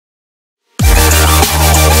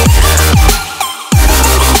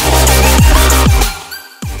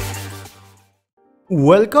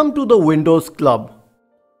Welcome to the Windows Club.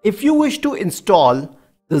 If you wish to install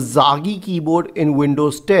the Zawgyi Keyboard in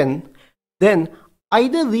Windows 10, then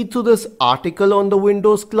either read through this article on the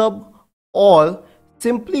Windows Club or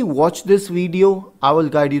simply watch this video. I will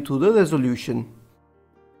guide you through the resolution.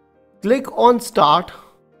 Click on Start,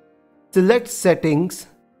 select Settings,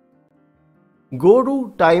 go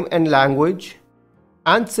to Time and Language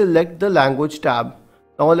and select the Language tab.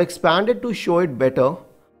 Now I'll expand it to show it better.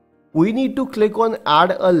 We need to click on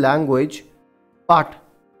Add a Language, but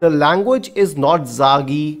the language is not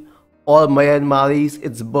Zawgyi or Myanmarese,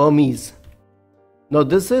 it's Burmese. Now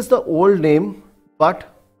this is the old name,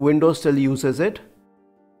 but Windows still uses it.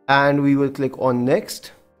 And we will click on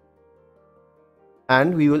Next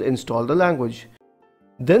and we will install the language.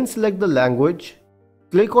 Then select the language,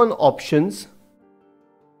 click on Options,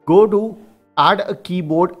 go to Add a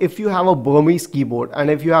keyboard if you have a Burmese keyboard, and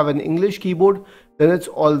if you have an English keyboard, then it's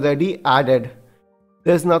already added.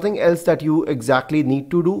 There's nothing else that you exactly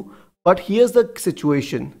need to do. But here's the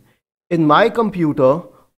situation. In my computer,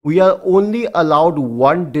 we are only allowed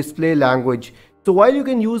one display language. So while you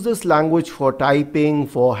can use this language for typing,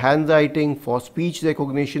 for handwriting, for speech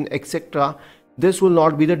recognition, etc., this will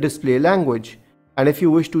not be the display language. And if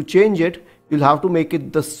you wish to change it, you'll have to make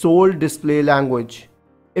it the sole display language.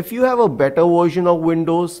 If you have a better version of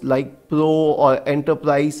Windows like Pro or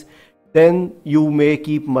Enterprise, then you may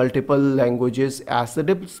keep multiple languages as the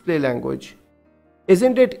display language.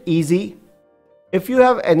 Isn't it easy? If you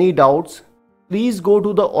have any doubts, please go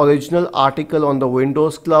to the original article on the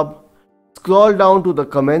Windows Club, scroll down to the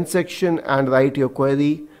comment section and write your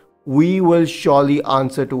query. We will surely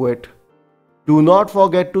answer to it. Do not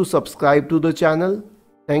forget to subscribe to the channel.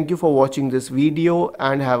 Thank you for watching this video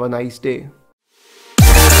and have a nice day.